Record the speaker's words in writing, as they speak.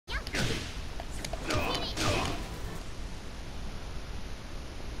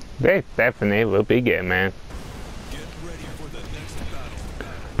This definitely will be good, man. Get ready for the next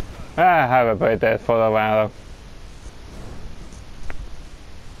battle. I haven't played this for a while.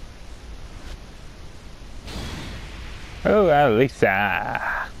 Oh,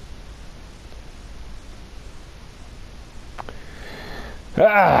 Lisa.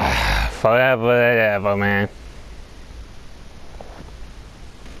 Forever and ever, man.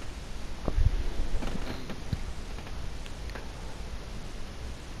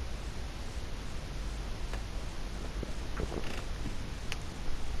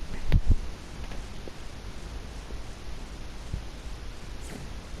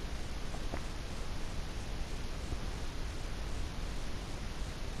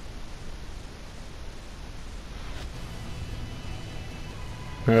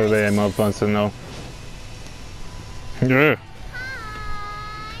 Really more fun to know. Yeah.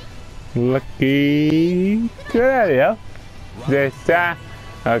 Lucky. Good idea. This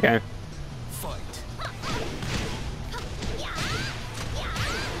okay. Fight.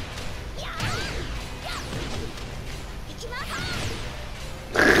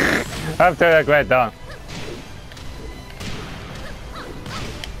 Up to the great dog.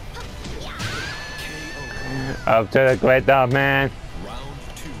 Up to the great dog, man. Round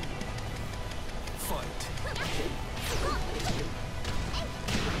 2. Fight.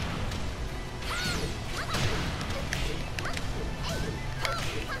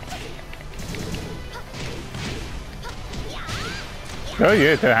 Oh,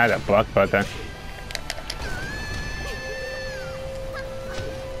 you two had a block button.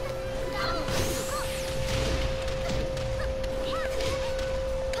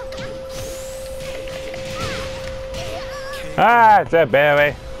 Ah, it's a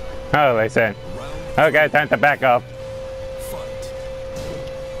berry. Oh, they said. Okay, time to back off. Fight.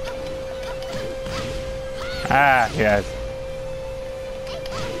 Ah, yes.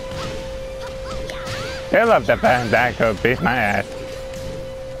 They love the back who beat my ass.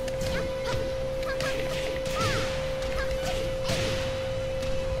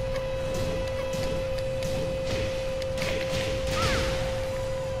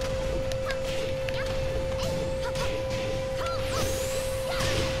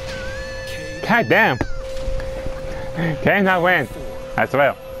 God damn. Can not win. As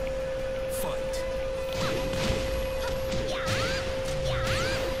well. Fight.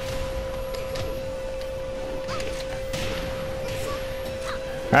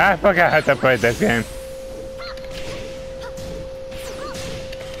 I forgot how to play this game.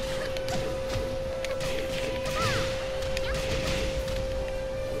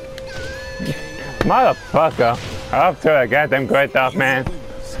 Motherfucker. Up to a goddamn great off, man.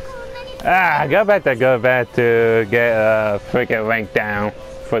 Ah, go back to get a freaking rank down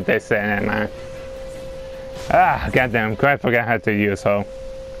for this thing, man. Ah, goddamn, quite forgot how to use her.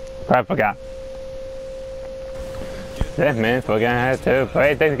 Quite forgot. That man forgot how to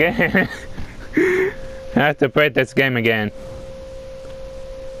play this game. I have to play this game again.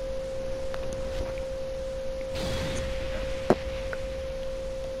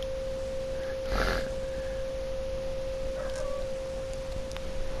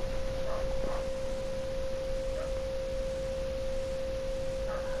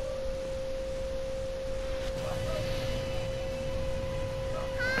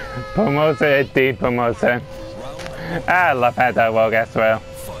 Promotion, deep promotion. I love how that works as well.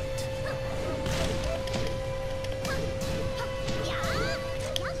 Fight.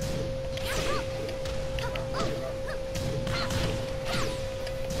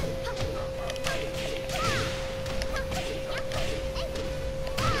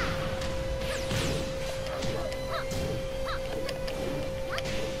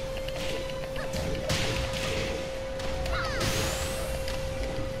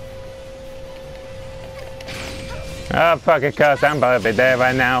 Oh, fucking course, I'm about to be there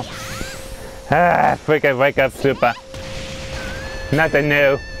right now. Ah, freaking wake up super. Nothing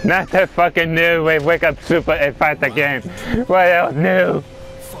new. Nothing fucking new with wake up super and fight the game. What else new?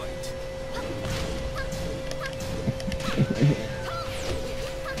 Fight.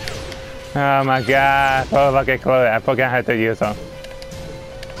 Oh my god. Oh, fucking Chloe. I forgot how to use her.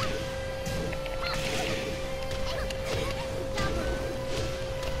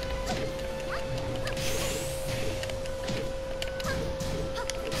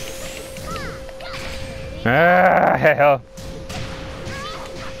 Ah, hell.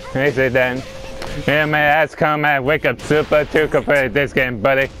 Easy then. Yeah, my ass come at wake up super to complete this game,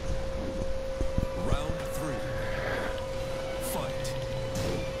 buddy. Round 3. Fight.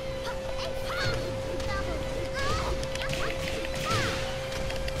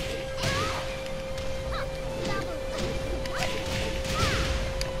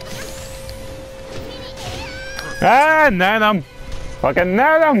 Ah, net him. Fucking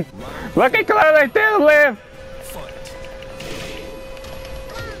net him. Look at Claire, they do live. Fight.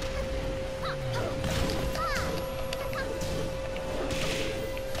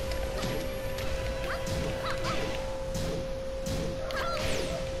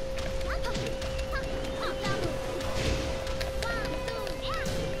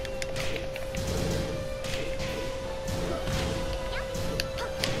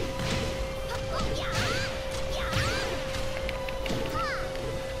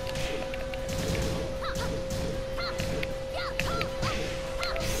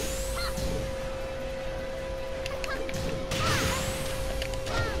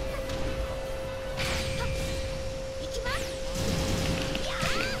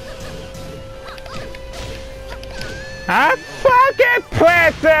 I fucking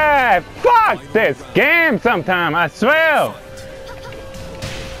press it! Fuck this game sometime, I swear!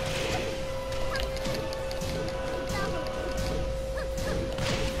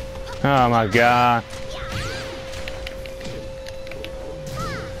 Oh my god.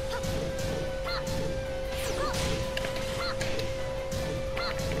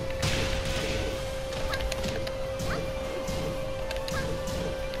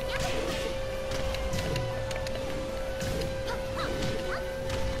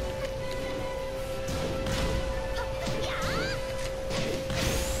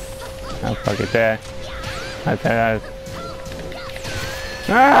 Oh fuck it there. That's it.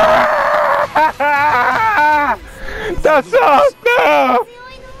 Ah! That's so no!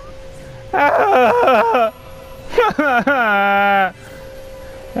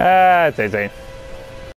 Ah, it's easy.